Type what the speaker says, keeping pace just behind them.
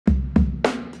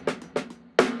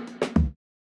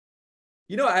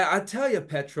I tell you,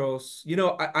 Petros,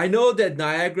 I know that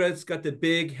Niagara's got the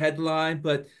big headline,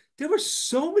 but there were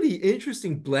so many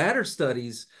interesting bladder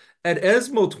studies at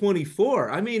ESMO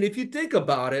 24. I mean, if you think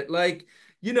about it, like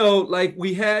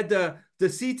we had the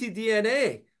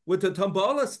ctDNA with the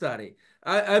Tombola study.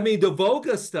 I mean, the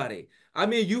Volga study. I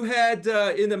mean, you had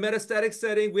in the metastatic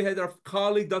setting, we had our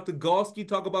colleague Dr. Galsky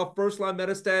talk about first-line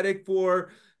metastatic for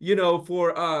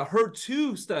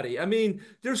HER2 study. I mean,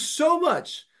 there's so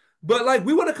much. But like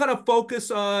we want to kind of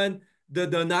focus on the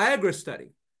Niagara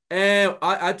study. And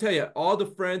I tell you, all the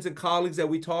friends and colleagues that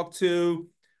we talked to,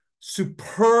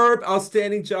 superb,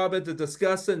 outstanding job at the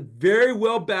discussion, very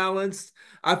well balanced.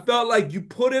 I felt like you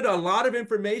put in a lot of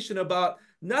information about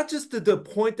not just the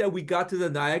point that we got to the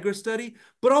Niagara study,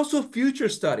 but also future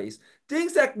studies,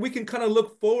 things that we can kind of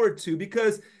look forward to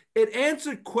because it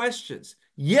answered questions.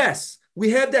 Yes,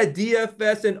 we have that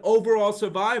DFS and overall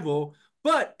survival,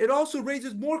 but it also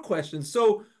raises more questions.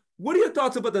 So, what are your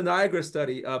thoughts about the Niagara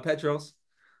study, Petros?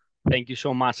 Thank you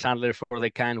so much, Chandler, for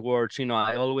the kind words.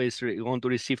 I always want to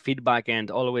receive feedback and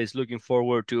always looking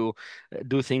forward to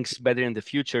do things better in the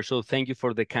future. So thank you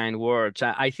for the kind words.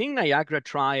 I think Niagara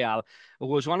trial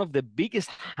was one of the biggest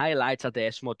highlights at the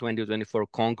ESMO 2024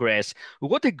 Congress.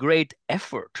 What a great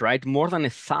effort, right? More than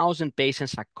 1,000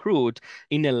 patients accrued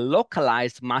in a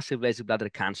localized muscle-invasive bladder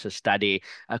cancer study.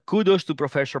 Kudos to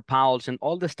Professor Powles and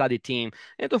all the study team,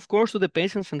 and of course to the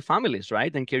patients and families,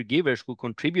 right, and caregivers who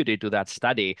contributed to that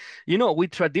study. We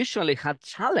traditionally had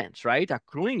challenge, right,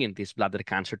 accruing in these bladder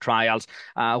cancer trials.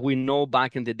 We know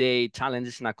back in the day,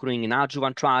 challenges in accruing in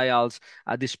adjuvant trials,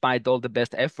 despite all the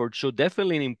best efforts. So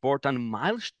definitely an important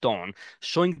milestone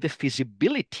showing the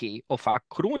feasibility of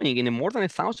accruing in a more than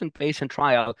 1,000 patient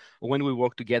trial when we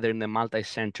work together in the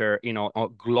multi-center,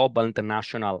 global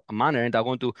international manner. And I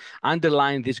want to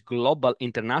underline this global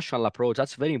international approach.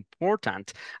 That's very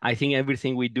important. I think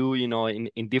everything we do,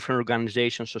 in different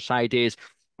organizations, societies,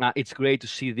 it's great to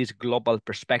see this global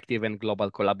perspective and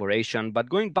global collaboration. But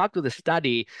going back to the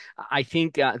study, I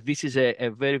think this is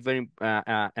a very, very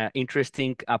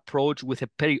interesting approach with a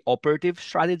perioperative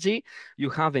strategy. You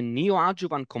have a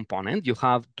neoadjuvant component. You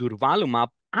have durvalumab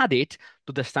added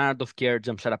to the standard of care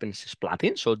gemcitabine and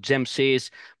cisplatin. So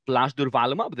gemcis plus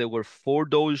durvalumab, there were 4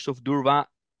 doses of durva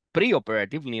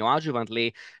preoperative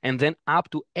neoadjuvantly, and then up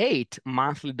to 8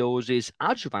 monthly doses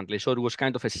adjuvantly. So it was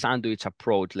kind of a sandwich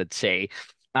approach, let's say.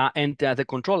 And the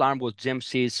control arm was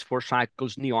GEM-CIS 4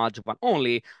 cycles neoadjuvant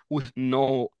only with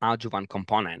no adjuvant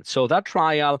component. So that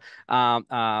trial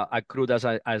accrued, as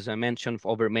I mentioned,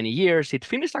 for over many years. It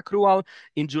finished accrual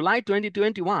in July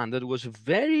 2021. That was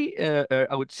very,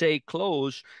 I would say,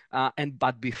 close,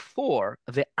 but before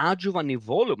the adjuvant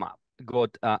nivolumab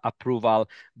got approval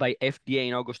by FDA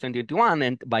in August 2021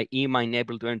 and by EMA in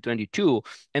April 2022.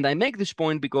 And I make this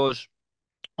point because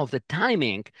of the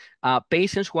timing,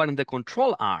 patients who are in the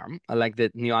control arm, like the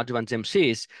neoadjuvant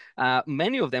GEM-CIS,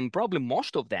 many of them, probably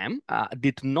most of them,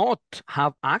 did not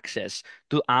have access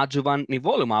to adjuvant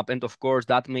nivolumab. And of course,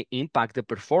 that may impact the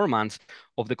performance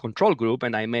of the control group.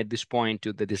 And I made this point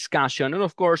to the discussion. And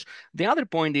of course, the other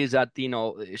point is that,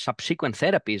 subsequent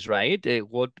therapies, right,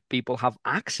 what people have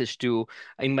access to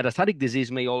in metastatic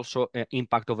disease may also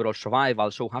impact overall survival.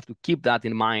 So we have to keep that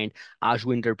in mind as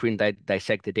we interpret and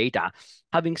dissect the data.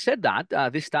 Having said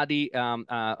that, this study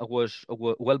was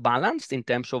well balanced in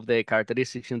terms of the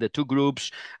characteristics in the two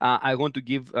groups. I want to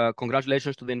give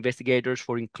congratulations to the investigators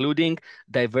for including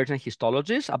divergent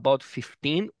histologies. About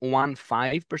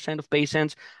 15% of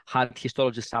patients had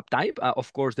histology subtype.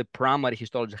 Of course, the primary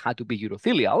histology had to be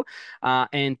urothelial.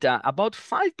 And about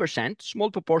 5%, small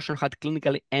proportion, had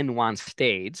clinically N1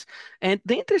 stage. And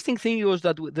the interesting thing was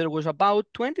that there was about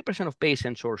 20% of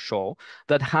patients or so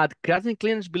that had creatinine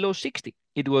clearance below 60.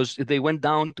 They went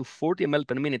down to 40 ml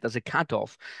per minute as a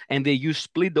cutoff, and they used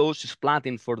split dose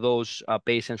cisplatin for those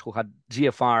patients who had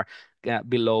GFR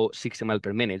below 60 ml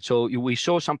per minute. So we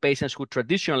saw some patients who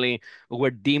traditionally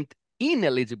were deemed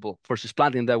ineligible for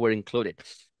cisplatin that were included.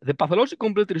 The pathological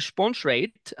complete response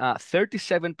rate,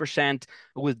 37%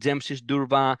 with GEM-CIS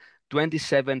Durva,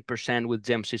 27% with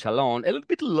GEM-CIS alone, a little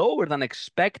bit lower than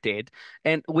expected.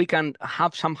 And we can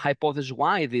have some hypothesis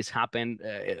why this happened.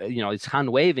 It's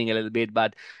hand waving a little bit,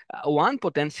 but one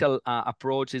potential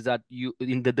approach is that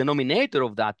in the denominator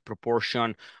of that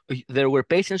proportion, there were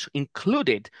patients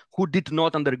included who did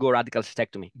not undergo radical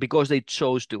cystectomy because they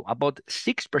chose to. About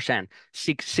 6%,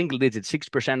 single digit,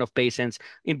 6% of patients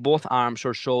in both arms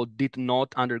or so did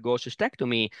not undergo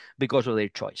cystectomy because of their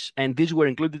choice. And these were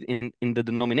included in the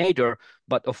denominator,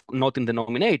 but not in the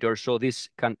denominator. So this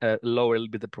can lower a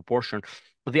little bit the proportion.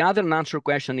 The other unanswered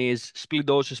question is split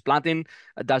dose cisplatin.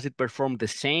 Does it perform the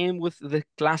same with the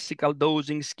classical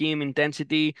dosing scheme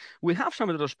intensity? We have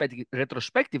some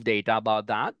retrospective data about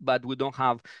that, but we don't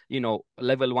have,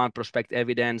 level one prospective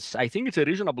evidence. I think it's a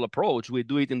reasonable approach. We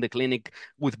do it in the clinic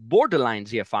with borderline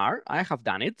GFR. I have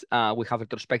done it. We have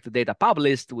retrospective data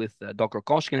published with Dr.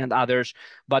 Koskin and others,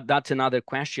 but that's another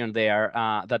question there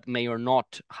that may or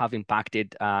not have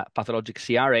impacted pathologic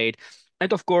CR rate.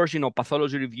 And of course,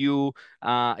 pathology review,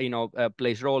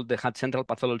 plays role. They had central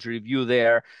pathology review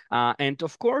there. And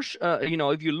of course,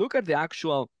 if you look at the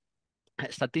actual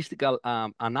statistical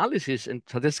analysis and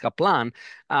statistical plan,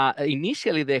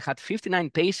 initially they had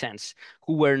 59 patients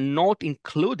who were not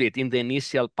included in the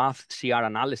initial path CR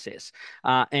analysis.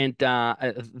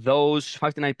 Those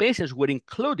 59 patients were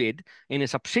included in a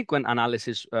subsequent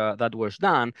analysis that was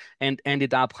done and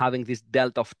ended up having this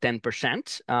delta of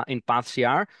 10% in path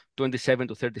CR, 27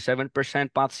 to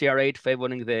 37% path CR rate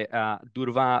favoring the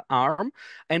Durva arm.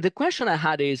 And the question I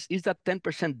had is that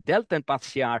 10% delta in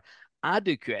path CR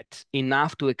adequate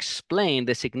enough to explain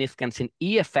the significance in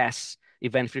EFS,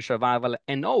 event-free survival,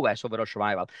 and OS, overall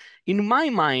survival? In my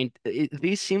mind,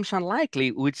 this seems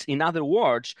unlikely, which, in other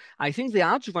words, I think the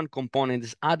adjuvant component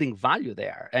is adding value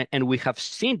there. And we have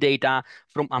seen data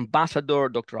from Ambassador,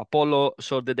 Dr. Apollo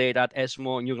showed the data at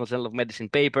ESMO, New England Journal of Medicine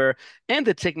paper, and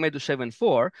the CheckMate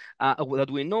 274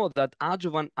 that we know that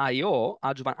adjuvant IO,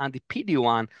 adjuvant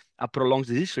anti-PD-1, prolongs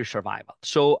disease-free survival.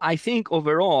 So I think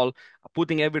overall,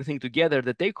 putting everything together,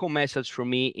 the take-home message for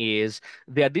me is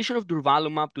the addition of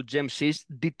durvalumab to GemCis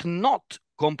did not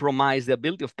compromise the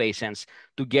ability of patients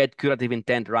to get curative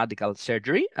intent radical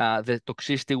surgery. The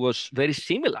toxicity was very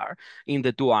similar in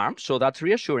the two arms, so that's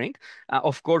reassuring.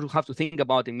 Of course, we have to think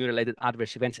about immune-related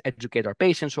adverse events, educate our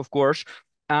patients, of course.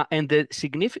 And the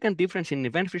significant difference in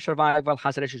event-free survival,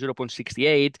 hazard ratio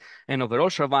 0.68, and overall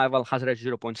survival, hazard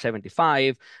ratio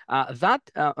 0.75.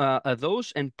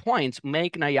 Those endpoints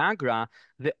make NIAGARA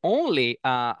the only,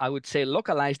 I would say,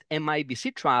 localized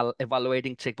MIBC trial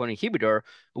evaluating checkpoint inhibitor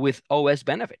with OS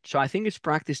benefit. So I think it's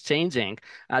practice changing,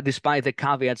 despite the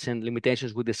caveats and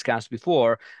limitations we discussed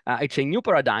before. It's a new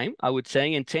paradigm, I would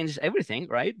say, and changes everything,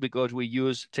 right? Because we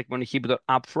use checkpoint inhibitor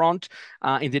upfront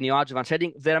in the neoadjuvant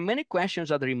setting. There are many questions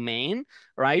that remain,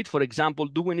 right? For example,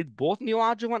 do we need both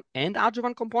neoadjuvant and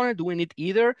adjuvant component? Do we need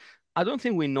either? I don't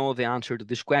think we know the answer to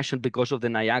this question because of the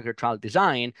NIAGARA trial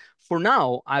design. For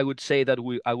now, I would say that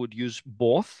I would use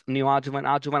both neoadjuvant and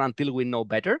adjuvant until we know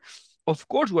better. Of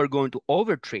course, we're going to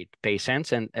overtreat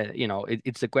patients, and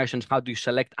it's the question: how do you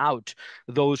select out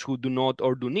those who do not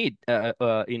or do need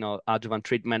adjuvant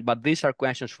treatment? But these are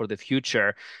questions for the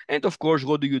future. And of course,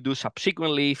 what do you do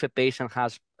subsequently if a patient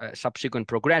has subsequent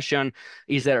progression?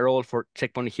 Is there a role for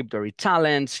checkpoint inhibitor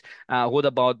rechallenge? What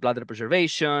about bladder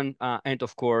preservation? And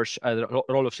of course, the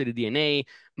role of ctDNA.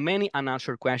 Many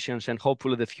unanswered questions, and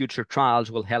hopefully the future trials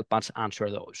will help us answer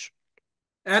those.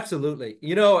 Absolutely.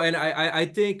 And I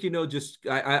think,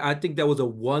 I think that was a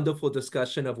wonderful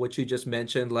discussion of what you just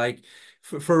mentioned. Like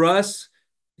for us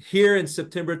here in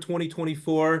September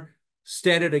 2024,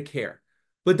 standard of care.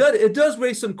 But it does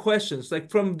raise some questions,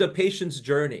 like from the patient's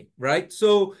journey, right?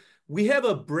 So we have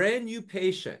a brand new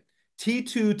patient,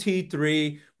 T2,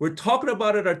 T3. We're talking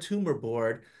about it at our tumor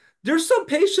board. There's some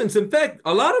patients, in fact,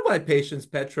 a lot of my patients,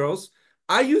 Petros,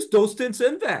 I use Dostance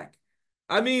MVAC.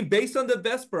 I mean, based on the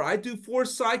Vesper, I do 4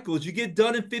 cycles. You get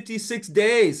done in 56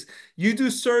 days. You do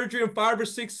surgery in 5 or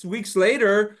 6 weeks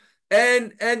later.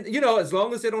 And as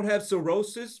long as they don't have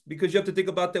cirrhosis, because you have to think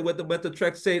about that with the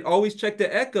methotrexate, always check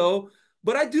the echo.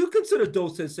 But I do consider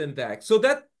Dostance MVAC. So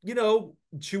that,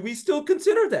 should we still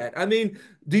consider that? I mean,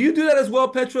 do you do that as well,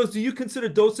 Petros? Do you consider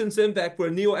Dostance MVAC for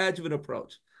a neoadjuvant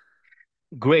approach?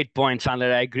 Great point,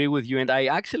 Chandler. I agree with you. And I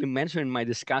actually mentioned in my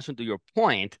discussion to your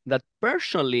point that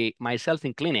personally, myself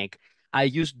in clinic, I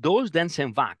use dose dense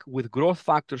MVAC with growth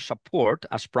factor support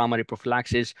as primary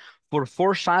prophylaxis for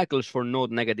 4 cycles for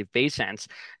node negative patients.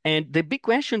 And the big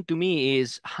question to me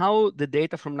is how the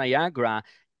data from NIAGARA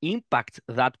impact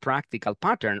that practical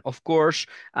pattern. Of course,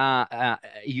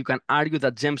 you can argue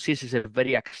that GemCis is a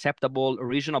very acceptable,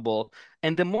 reasonable,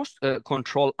 and the most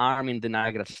control arm in the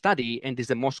NIAGARA study, and is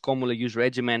the most commonly used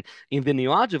regimen in the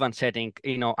neoadjuvant setting,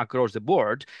 across the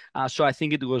board. So I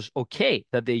think it was okay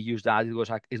that they used that.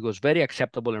 It was very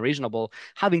acceptable and reasonable.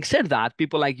 Having said that,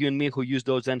 people like you and me who use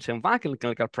those enzyme vac in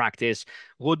clinical practice,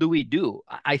 what do we do?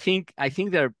 I think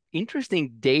there are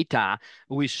interesting data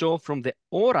we saw from the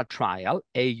AURA trial,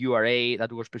 AURA,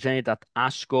 that was presented at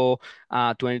ASCO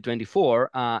 2024.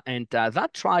 And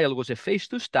that trial was a phase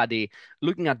 2 study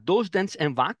looking at dose dense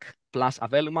MVAC plus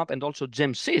avelumab and also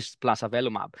gemcitabine plus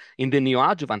avelumab in the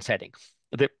neoadjuvant setting.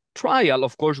 The trial,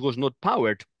 of course, was not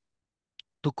powered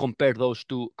to compare those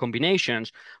two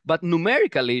combinations, but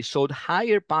numerically showed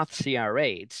higher path CR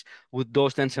rates with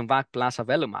Dostensenvac plus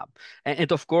avelumab.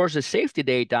 And of course, the safety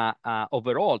data,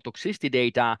 overall toxicity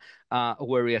data,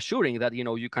 were reassuring that,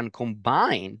 you can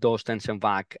combine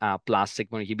Dostensenvac plus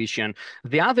checkpoint inhibition.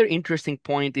 The other interesting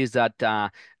point is that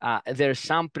there's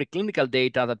some preclinical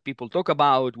data that people talk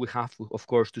about. We have, of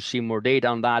course, to see more data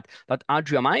on that, but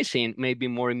adriamycin may be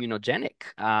more immunogenic.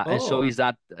 And so Oh. is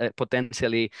that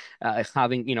potentially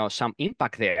having some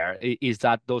impact there? Is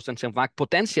that Dostensenvac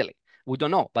potentially? We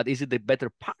don't know, but is it the better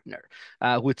partner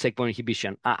with checkpoint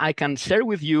inhibition? I can share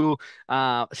with you,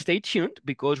 stay tuned,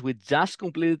 because we just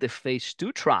completed the phase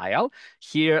 2 trial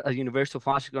here at the University of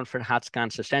Washington Fred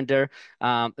Cancer Center,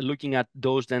 looking at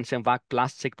Dostensenvac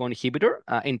plus checkpoint inhibitor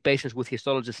in patients with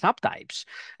histology subtypes.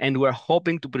 And we're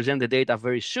hoping to present the data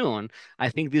very soon. I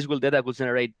think this data will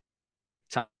generate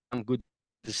some good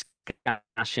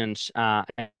discussions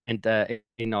and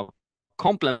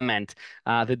complement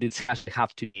the discussion we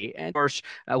have today. And of course,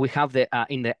 we have the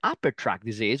in the upper tract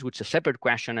disease, which is a separate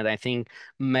question, and I think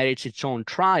merits its own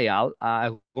trial.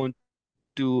 I'm going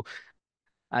to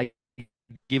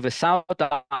give a shout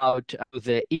out to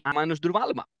the minus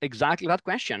Durvalumab. Exactly that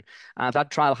question. That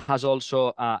trial has also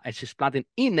a cisplatin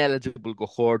ineligible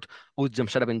cohort with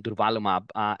gemcitabine Durvalumab.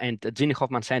 And Ginny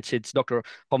Hoffman Senchitz, Dr.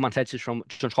 Hoffman Senchitz from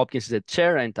Johns Hopkins is the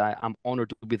chair, and I'm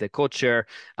honored to be the co-chair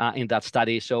in that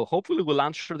study. So hopefully we'll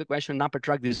answer the question in upper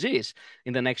tract disease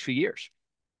in the next few years.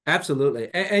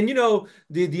 Absolutely. And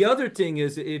the other thing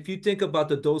is, if you think about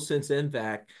the Dosens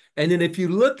NVAC, and then if you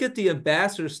look at the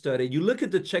Ambassador study, you look at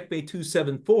the Checkmate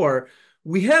 274,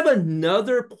 we have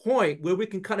another point where we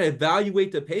can kind of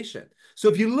evaluate the patient. So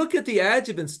if you look at the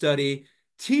adjuvant study,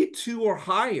 T2 or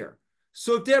higher.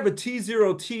 So if they have a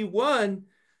T0, T1,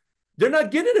 they're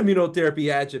not getting immunotherapy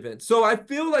adjuvant. So I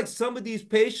feel like some of these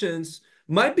patients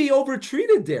might be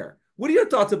overtreated there. What are your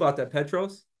thoughts about that,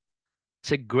 Petros?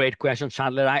 It's a great question,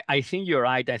 Chandler. I think you're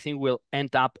right. I think we'll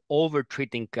end up over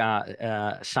treating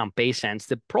some patients.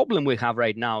 The problem we have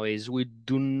right now is we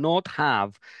do not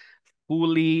have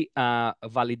fully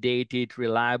validated,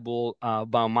 reliable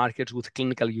biomarkers with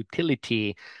clinical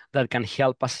utility that can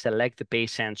help us select the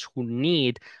patients who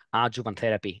need adjuvant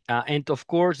therapy. And of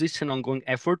course, this is an ongoing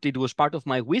effort. It was part of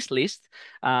my wish list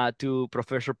to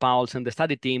Professor Pauls and the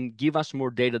study team. Give us more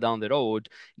data down the road.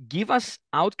 Give us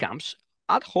outcomes,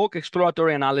 ad hoc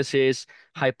exploratory analysis,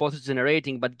 hypothesis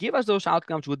generating, but give us those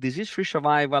outcomes with disease-free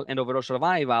survival and overall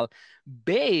survival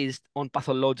based on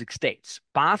pathologic states.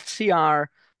 Path CR,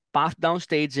 path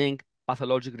downstaging,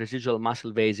 pathologic residual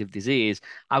muscle-invasive disease.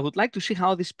 I would like to see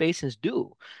how these patients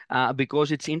do,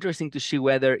 because it's interesting to see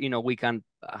whether we can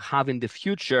have in the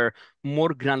future more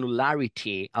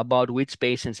granularity about which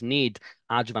patients need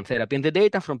adjuvant therapy. And the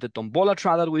data from the Tombola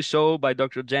trial that we saw by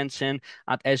Dr. Jensen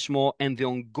at ESMO, and the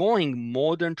ongoing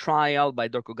modern trial by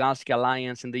Dr. Kogalski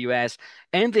Alliance in the US,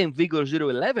 and the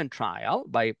IMvigor011 trial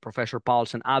by Professor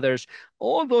Pauls and others,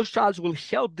 all those trials will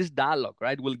help this dialogue,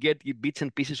 right? We'll get bits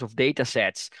and pieces of data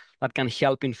sets that can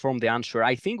help inform the answer.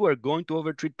 I think we're going to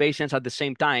overtreat patients at the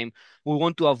same time. We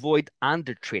want to avoid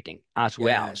undertreating as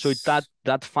well. So it's Yes.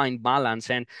 that fine balance,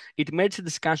 and it merits a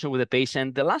discussion with the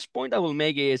patient. The last point I will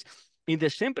make is, in the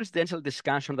same presidential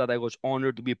discussion that I was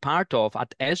honored to be part of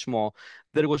at ESMO,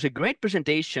 there was a great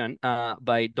presentation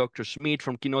by Dr. Smith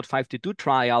from Keynote 522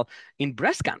 trial in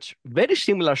breast cancer. Very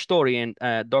similar story, and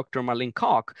Dr. Marlene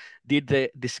Koch did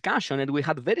the discussion, and we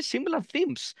had very similar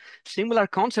themes, similar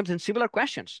concepts, and similar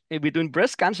questions between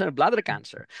breast cancer and bladder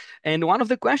cancer. And one of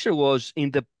the questions was,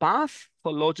 in the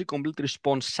pathologic complete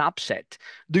response subset,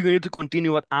 do you need to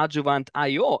continue at adjuvant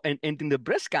IO? And in the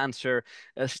breast cancer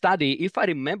study, if I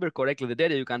remember correctly the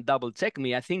data, you can double check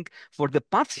me. I think for the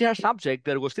path-CR subject,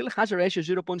 there was still hazard ratio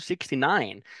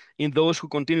 0.69 in those who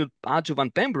continued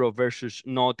adjuvant pembro versus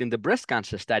not in the breast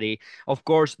cancer study. Of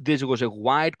course, this was a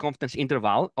wide confidence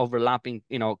interval overlapping,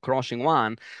 crossing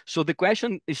one. So the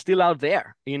question is still out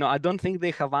there. I don't think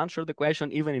they have answered the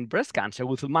question even in breast cancer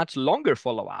with much longer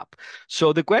follow-up.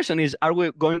 So the question is, are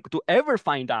we going to ever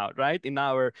find out, right, in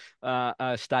our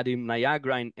study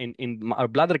NIAGARA in our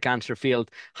bladder cancer field?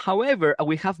 However,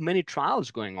 we have many trials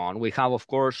going on. We have, of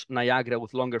course, NIAGARA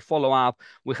with longer follow-up.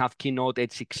 We have Keynote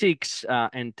KEYNOTE-866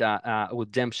 and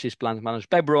with GEM-CIS plus minus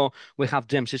Pebro. We have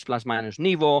GEM-CIS plus minus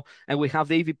Nivo, and we have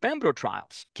the EV-Pembro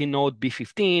trials,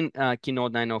 KEYNOTE-B15,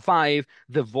 KEYNOTE-905,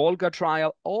 the Volga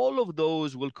trial. All of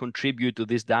those will contribute to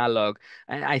this dialogue.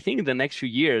 And I think in the next few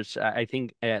years, I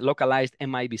think localized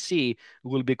MIBC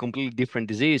will be a completely different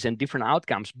disease and different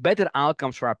outcomes, better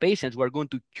outcomes for our patients. We're going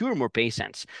to cure more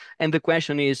patients. And the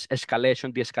question is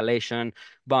escalation, de-escalation,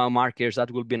 biomarkers.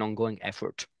 That will be an ongoing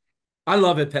effort. I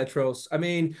love it, Petros. I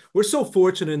mean, we're so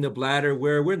fortunate in the bladder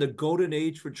where we're in the golden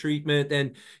age for treatment.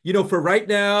 And, for right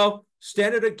now,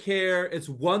 standard of care, it's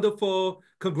wonderful.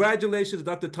 Congratulations,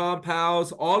 Dr. Tom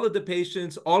Powles, all of the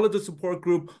patients, all of the support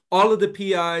group, all of the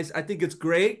PIs. I think it's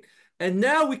great. And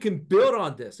now we can build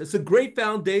on this. It's a great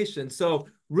foundation. So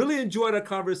really enjoyed our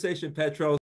conversation,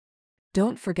 Petros.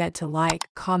 Don't forget to like,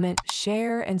 comment,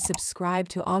 share, and subscribe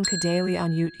to OncoDaily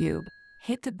on YouTube.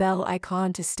 Hit the bell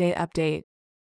icon to stay updated.